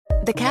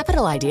The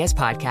Capital Ideas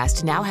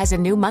Podcast now has a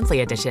new monthly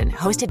edition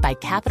hosted by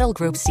Capital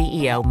Group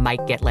CEO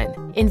Mike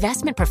Gitlin.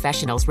 Investment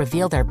professionals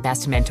reveal their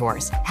best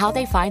mentors, how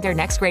they find their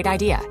next great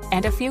idea,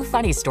 and a few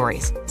funny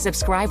stories.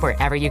 Subscribe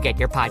wherever you get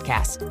your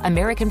podcasts.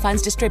 American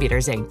Funds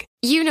Distributors, Inc.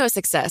 You know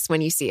success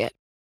when you see it.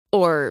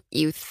 Or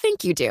you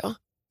think you do.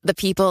 The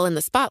people in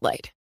the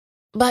spotlight.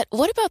 But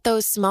what about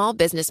those small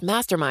business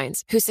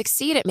masterminds who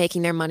succeed at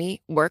making their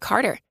money work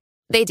harder?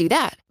 They do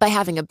that by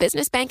having a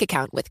business bank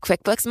account with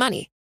QuickBooks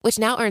Money, which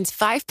now earns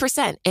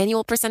 5%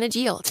 annual percentage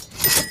yield.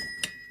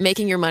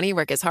 Making your money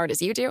work as hard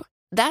as you do?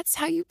 That's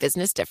how you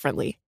business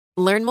differently.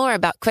 Learn more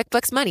about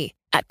QuickBooks Money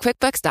at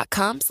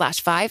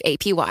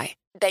quickbooks.com/5APY.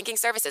 Banking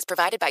services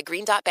provided by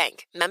Green Dot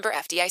Bank. Member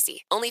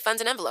FDIC. Only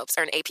funds and envelopes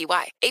earn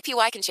APY.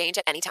 APY can change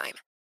at any time.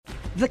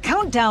 The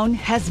countdown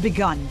has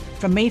begun.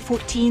 From May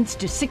 14th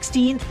to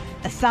 16th,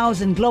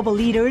 1,000 global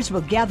leaders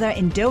will gather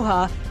in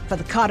Doha for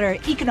the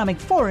Qatar Economic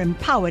Forum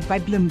powered by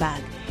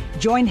Bloomberg.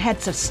 Join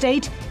heads of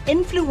state,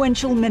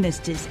 influential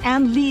ministers,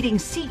 and leading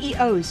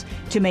CEOs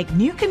to make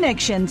new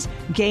connections,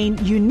 gain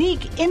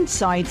unique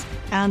insights,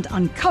 and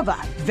uncover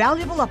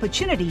valuable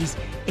opportunities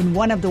in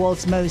one of the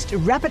world's most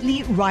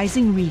rapidly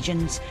rising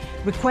regions.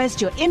 Request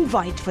your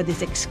invite for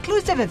this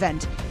exclusive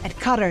event at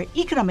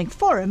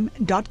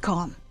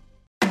QatarEconomicForum.com.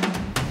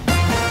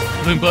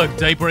 Bloomberg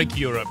Daybreak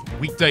Europe,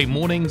 weekday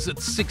mornings at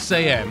 6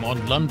 a.m.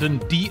 on London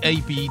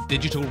DAB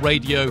digital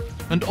radio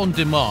and on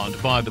demand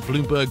via the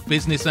Bloomberg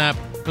Business app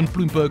and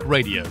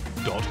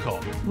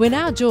BloombergRadio.com. We're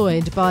now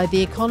joined by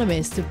the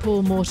economist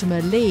Paul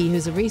Mortimer-Lee,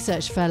 who's a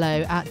research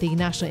fellow at the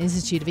National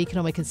Institute of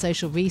Economic and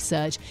Social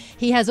Research.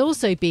 He has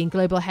also been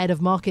global head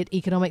of market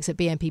economics at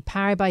BNP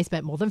Paribas. He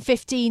spent more than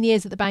 15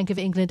 years at the Bank of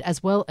England,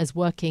 as well as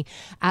working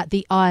at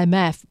the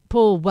IMF.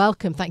 Paul,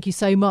 welcome. Thank you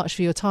so much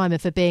for your time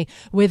and for being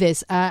with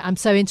us. I'm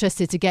so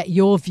interested to get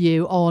your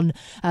view on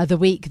the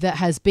week that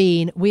has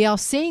been. We are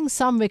seeing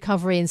some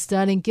recovery in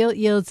sterling. Gilt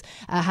yields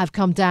have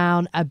come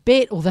down a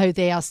bit, although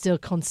they are still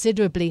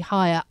considerably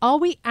higher. Are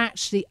we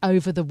actually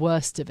over the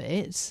worst of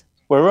it?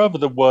 We're over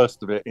the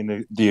worst of it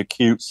in the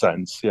acute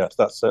sense. Yes,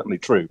 that's certainly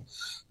true.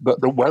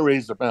 But the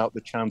worries about the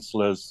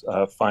Chancellor's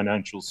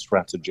financial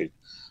strategy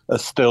are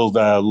still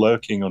there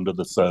lurking under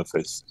the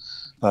surface.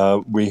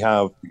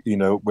 We're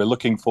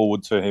looking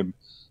forward to him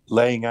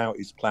laying out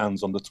his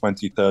plans on the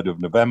 23rd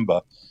of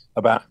November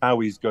about how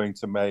he's going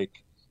to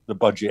make the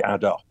budget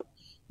add up.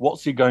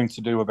 What's he going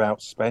to do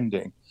about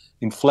spending?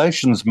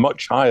 Inflation's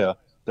much higher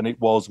than it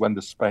was when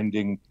the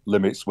spending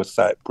limits were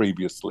set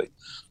previously.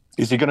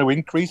 Is he going to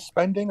increase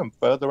spending and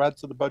further add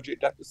to the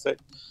budget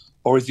deficit?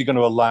 Or is he going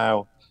to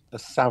allow a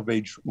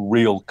savage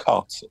real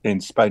cut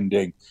in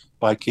spending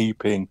by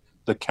keeping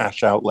the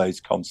cash outlays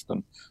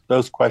constant?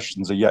 Those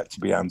questions are yet to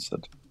be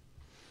answered.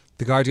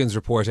 The Guardian's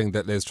reporting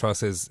that Liz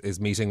Truss is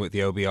meeting with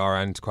the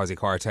OBR and Kwasi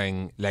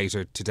Kwarteng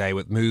later today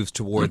with moves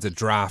towards a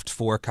draft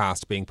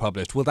forecast being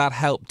published. Will that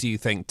help, do you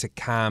think, to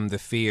calm the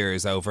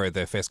fears over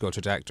the fiscal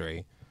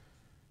trajectory?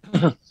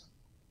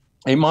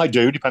 It might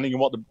do, depending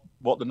on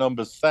what the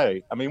numbers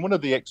say. I mean, one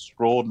of the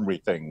extraordinary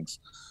things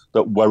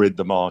that worried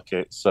the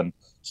markets and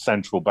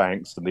central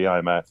banks and the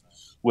IMF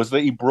was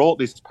that he brought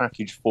this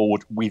package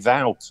forward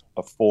without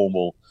a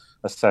formal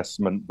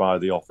assessment by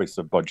the Office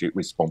of Budget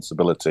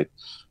Responsibility.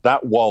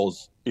 That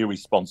was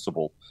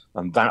irresponsible,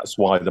 and that's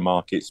why the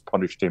markets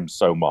punished him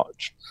so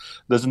much.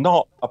 There's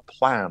not a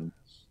plan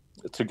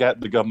to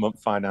get the government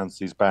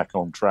finances back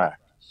on track.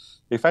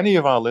 If any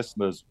of our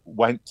listeners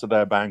went to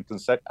their bank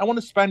and said, I want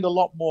to spend a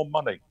lot more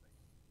money,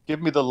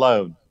 give me the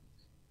loan,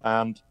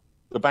 and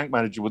the bank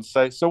manager would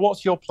say, so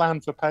what's your plan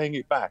for paying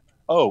it back?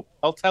 Oh,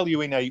 I'll tell you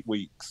in 8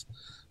 weeks.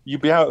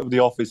 You'd be out of the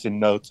office in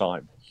no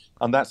time.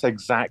 And that's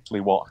exactly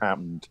what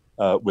happened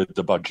with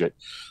the budget.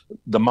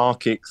 The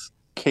markets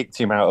kicked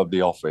him out of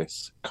the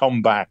office,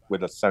 come back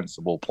with a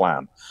sensible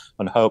plan.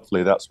 And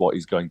hopefully that's what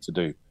he's going to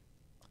do.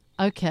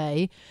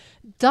 OK.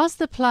 Does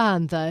the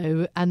plan,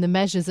 though, and the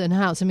measures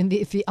announced, I mean,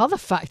 the other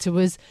factor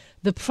was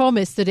the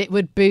promise that it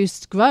would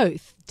boost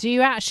growth. Do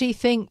you actually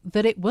think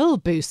that it will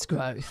boost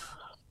growth?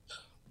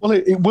 Well,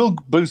 it will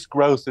boost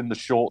growth in the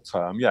short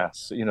term,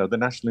 yes. You know, the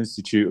National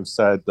Institute have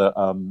said that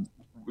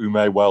we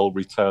may well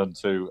return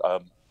to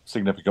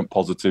significant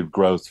positive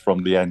growth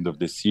from the end of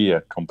this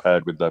year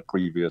compared with their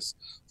previous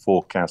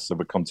forecasts of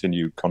a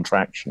continued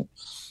contraction.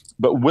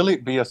 But will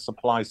it be a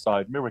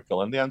supply-side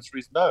miracle? And the answer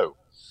is no,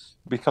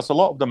 because a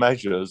lot of the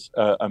measures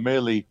are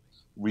merely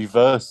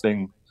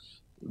reversing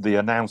the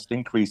announced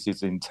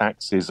increases in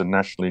taxes and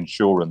national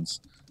insurance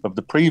of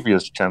the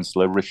previous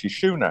Chancellor, Rishi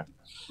Sunak.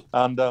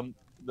 And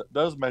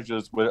those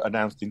measures were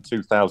announced in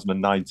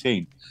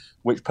 2019,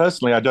 which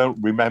personally I don't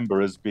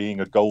remember as being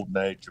a golden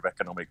age of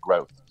economic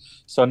growth.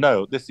 So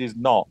no, this is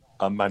not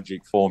a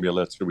magic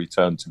formula to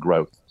return to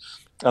growth.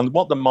 And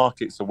what the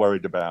markets are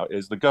worried about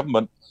is the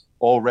government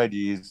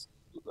already is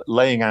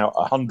laying out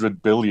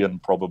 100 billion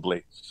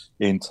probably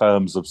in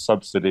terms of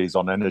subsidies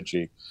on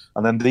energy.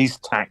 And then these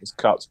tax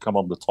cuts come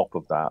on the top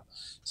of that.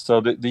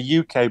 So the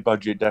UK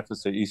budget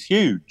deficit is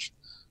huge.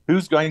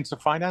 Who's going to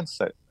finance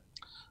it?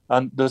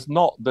 And there's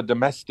not the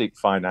domestic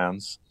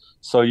finance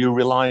So you're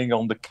relying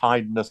on the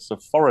kindness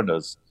of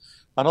foreigners.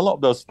 And a lot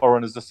of those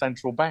foreigners are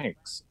central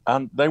banks.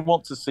 And they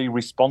want to see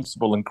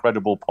responsible and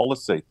credible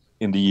policy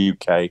in the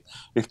UK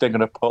if they're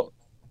going to put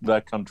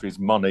their country's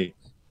money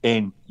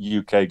in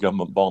UK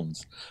government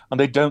bonds. And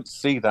they don't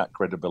see that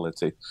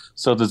credibility.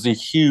 So there's a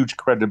huge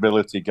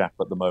credibility gap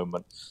at the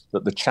moment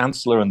that the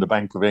Chancellor and the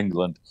Bank of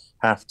England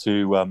have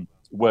to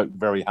work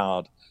very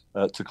hard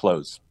to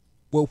close.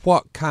 Well,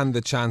 what can the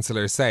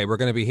Chancellor say? We're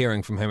going to be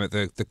hearing from him at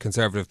the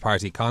Conservative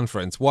Party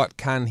conference. What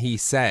can he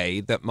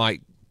say that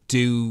might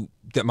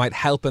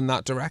help in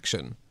that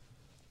direction?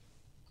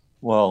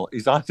 Well,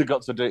 he's got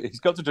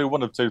to do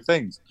one of two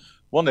things.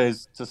 One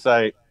is to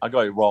say, I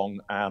got it wrong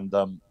and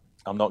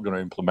I'm not going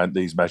to implement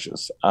these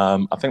measures.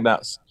 I think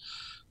that's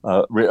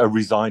a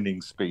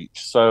resigning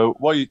speech. So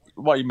what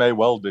you may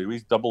well do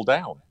is double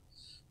down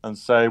and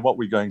say what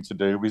we're going to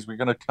do is we're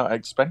going to cut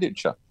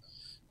expenditure.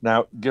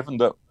 Now, given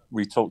that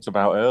we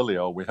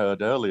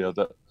heard earlier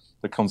that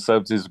the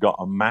Conservatives got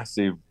a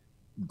massive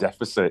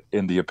deficit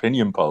in the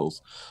opinion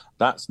polls,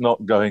 that's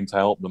not going to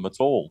help them at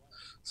all.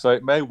 So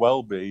it may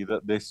well be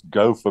that this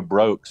go for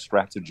broke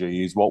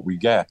strategy is what we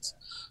get,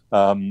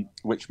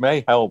 which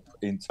may help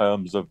in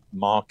terms of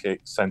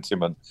market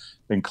sentiment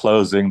in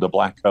closing the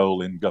black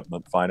hole in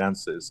government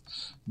finances.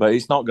 But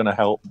it's not going to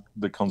help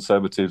the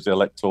Conservatives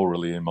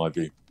electorally, in my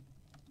view.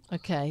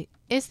 Okay.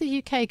 Is the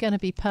UK going to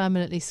be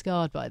permanently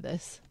scarred by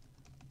this?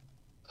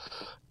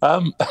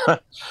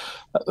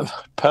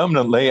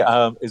 Permanently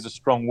is a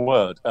strong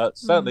word.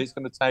 Certainly, it's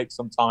going to take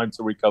some time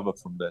to recover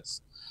from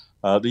this.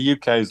 The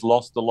UK has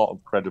lost a lot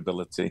of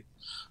credibility.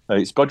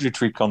 Its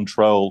budgetary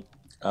control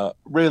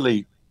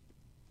really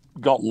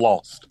got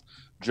lost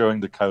during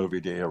the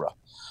COVID era,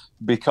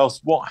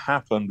 because what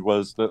happened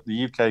was that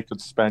the UK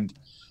could spend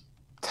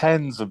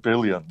tens of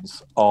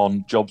billions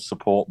on job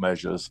support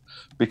measures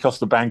because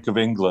the Bank of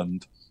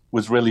England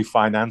was really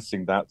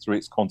financing that through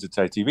its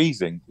quantitative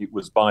easing. It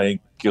was buying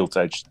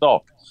gilt-edged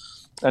stock.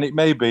 And it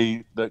may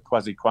be that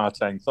Kwasi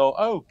Kwarteng thought,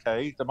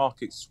 okay, the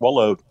market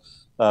swallowed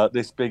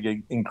this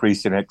big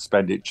increase in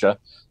expenditure.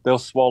 They'll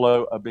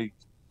swallow a big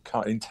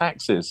cut in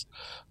taxes.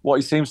 What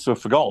he seems to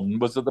have forgotten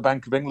was that the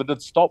Bank of England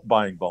had stopped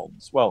buying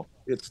bonds. Well,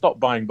 it stopped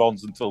buying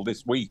bonds until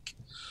this week.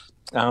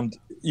 And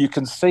you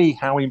can see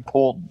how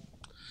important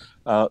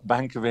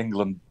Bank of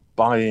England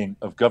buying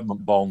of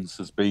government bonds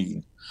has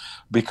been,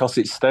 because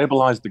it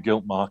stabilised the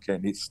gilt market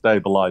and it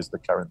stabilised the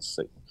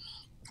currency.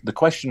 The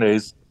question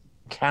is,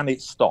 can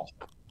it stop?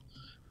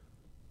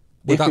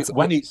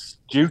 When it's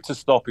due to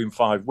stop in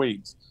 5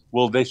 weeks,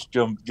 will this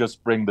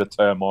just bring the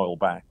turmoil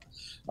back?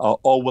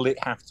 Or will it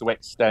have to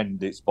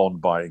extend its bond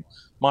buying?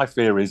 My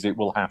fear is it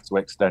will have to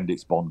extend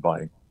its bond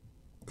buying.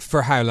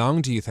 For how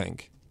long, do you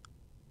think?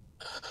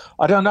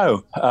 I don't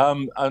know.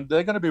 And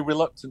they're going to be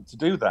reluctant to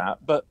do that.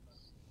 But,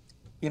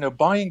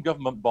 buying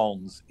government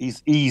bonds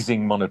is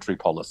easing monetary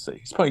policy.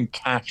 It's putting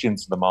cash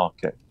into the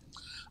market.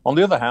 On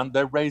the other hand,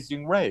 they're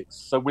raising rates.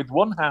 So with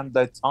one hand,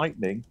 they're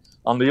tightening.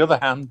 On the other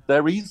hand,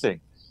 they're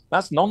easing.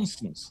 That's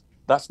nonsense.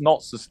 That's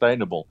not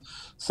sustainable.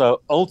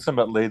 So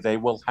ultimately, they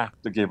will have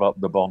to give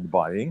up the bond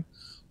buying,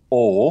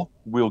 or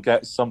we'll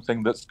get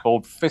something that's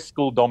called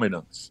fiscal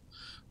dominance,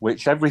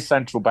 which every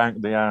central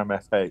bank, the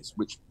IMF, hates,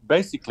 which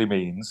basically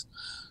means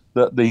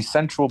that the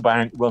central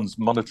bank runs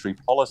monetary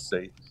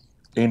policy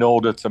in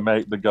order to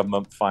make the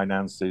government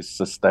finances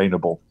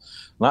sustainable.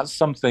 And that's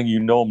something you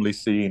normally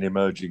see in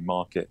emerging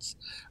markets.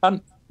 And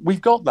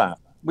we've got that.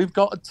 We've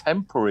got a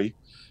temporary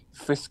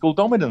fiscal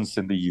dominance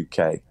in the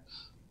UK.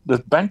 The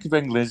Bank of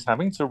England is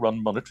having to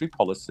run monetary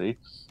policy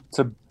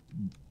to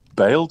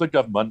bail the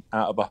government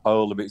out of a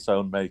hole of its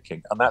own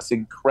making. And that's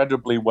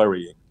incredibly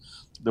worrying.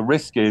 The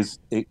risk is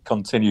it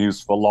continues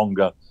for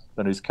longer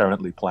than is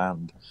currently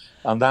planned.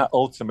 And that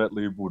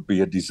ultimately would be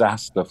a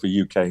disaster for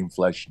UK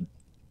inflation.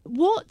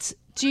 What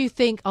do you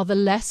think are the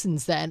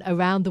lessons then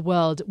around the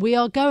world? We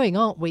are going,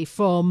 aren't we,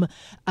 from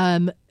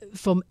an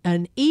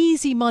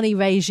easy money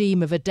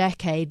regime of a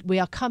decade. We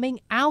are coming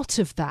out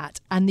of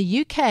that. And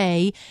the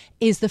UK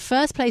is the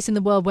first place in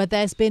the world where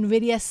there's been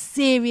really a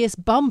serious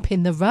bump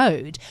in the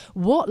road.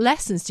 What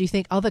lessons do you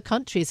think other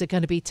countries are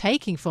going to be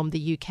taking from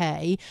the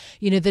UK,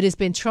 that has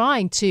been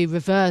trying to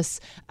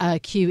reverse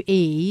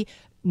QE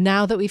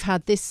now that we've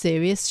had this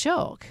serious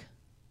shock?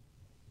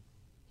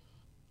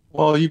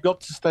 Well, you've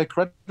got to stay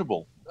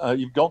credible.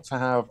 You've got to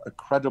have a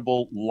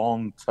credible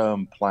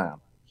long-term plan.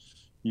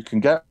 You can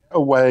get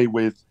away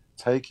with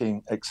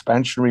taking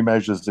expansionary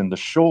measures in the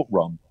short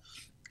run,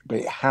 but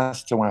it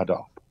has to add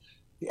up.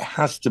 It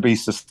has to be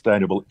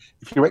sustainable.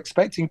 If you're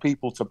expecting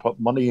people to put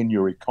money in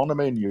your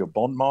economy, in your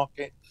bond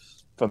market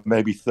for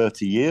maybe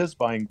 30 years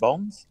buying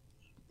bonds,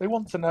 they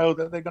want to know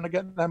that they're going to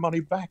get their money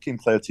back in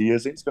 30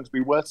 years. It's going to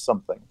be worth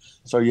something.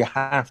 So you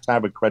have to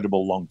have a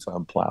credible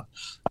long-term plan.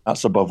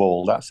 That's above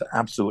all. That's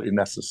absolutely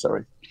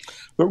necessary.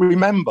 But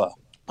remember,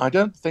 I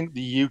don't think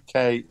the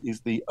UK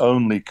is the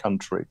only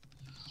country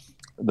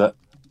that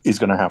is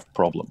going to have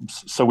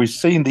problems. So we've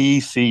seen the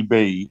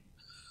ECB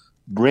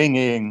bring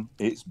in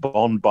its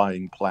bond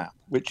buying plan,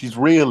 which is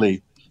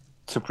really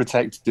to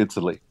protect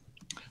Italy.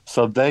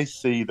 So they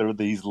see there are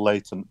these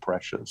latent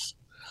pressures.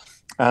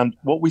 And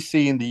what we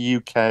see in the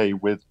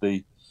UK with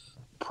the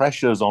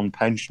pressures on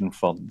pension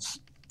funds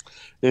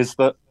is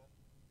that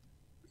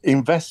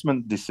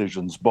investment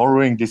decisions,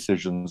 borrowing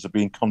decisions are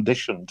being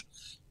conditioned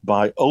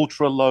by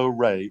ultra low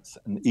rates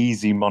and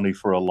easy money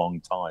for a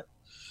long time.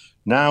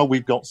 Now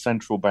we've got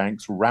central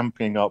banks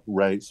ramping up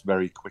rates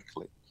very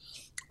quickly.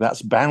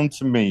 That's bound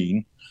to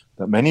mean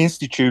that many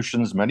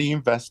institutions, many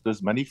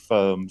investors, many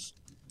firms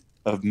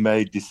have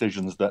made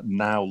decisions that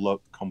now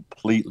look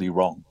completely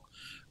wrong.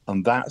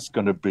 And that's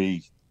going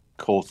to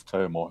cause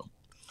turmoil.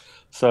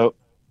 So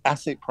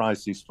asset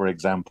prices, for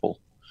example,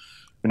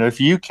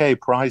 if UK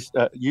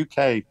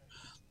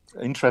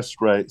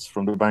interest rates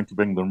from the Bank of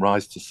England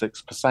rise to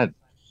 6%,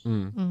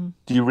 do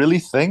you really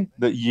think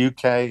that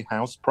UK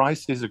house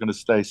prices are going to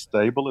stay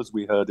stable, as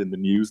we heard in the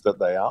news that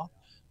they are?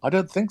 I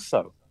don't think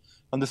so.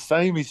 And the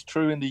same is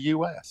true in the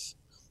US.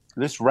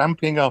 This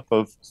ramping up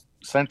of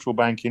central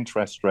bank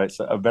interest rates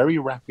at a very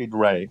rapid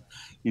rate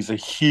is a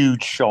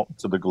huge shock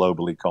to the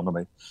global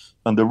economy.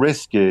 And the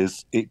risk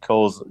is it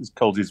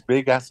causes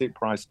big asset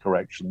price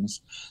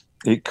corrections.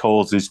 It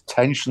causes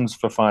tensions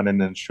for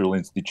financial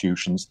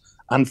institutions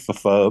and for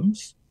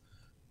firms,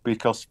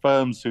 because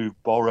firms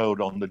who've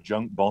borrowed on the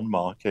junk bond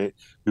market,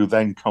 who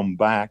then come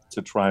back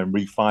to try and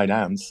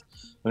refinance,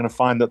 are going to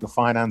find that the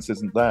finance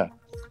isn't there.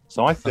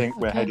 So I think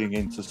we're heading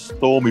into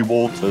stormy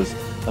waters,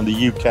 and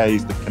the UK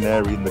is the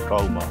canary in the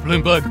coal mine.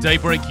 Bloomberg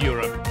Daybreak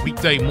Europe,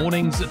 weekday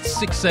mornings at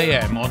 6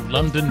 a.m. on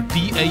London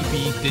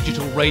DAB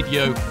digital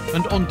radio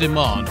and on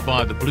demand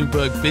via the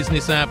Bloomberg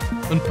Business app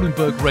and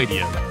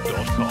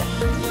BloombergRadio.com.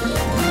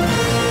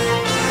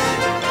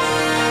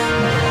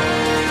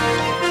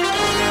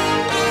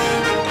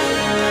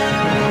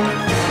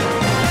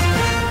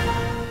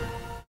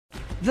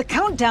 The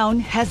countdown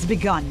has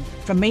begun.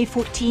 From May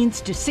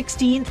 14th to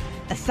 16th,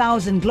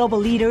 1,000 global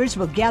leaders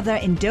will gather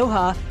in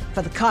Doha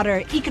for the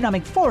Qatar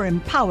Economic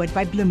Forum powered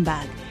by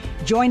Bloomberg.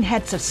 Join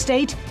heads of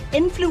state,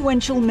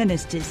 influential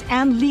ministers,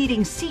 and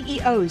leading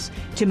CEOs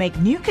to make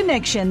new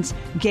connections,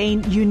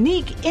 gain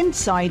unique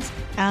insights,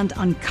 and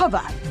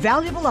uncover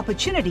valuable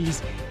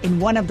opportunities in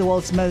one of the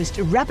world's most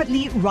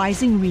rapidly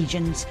rising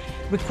regions.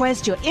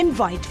 Request your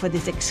invite for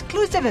this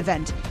exclusive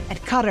event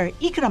at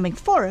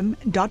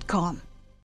QatarEconomicForum.com.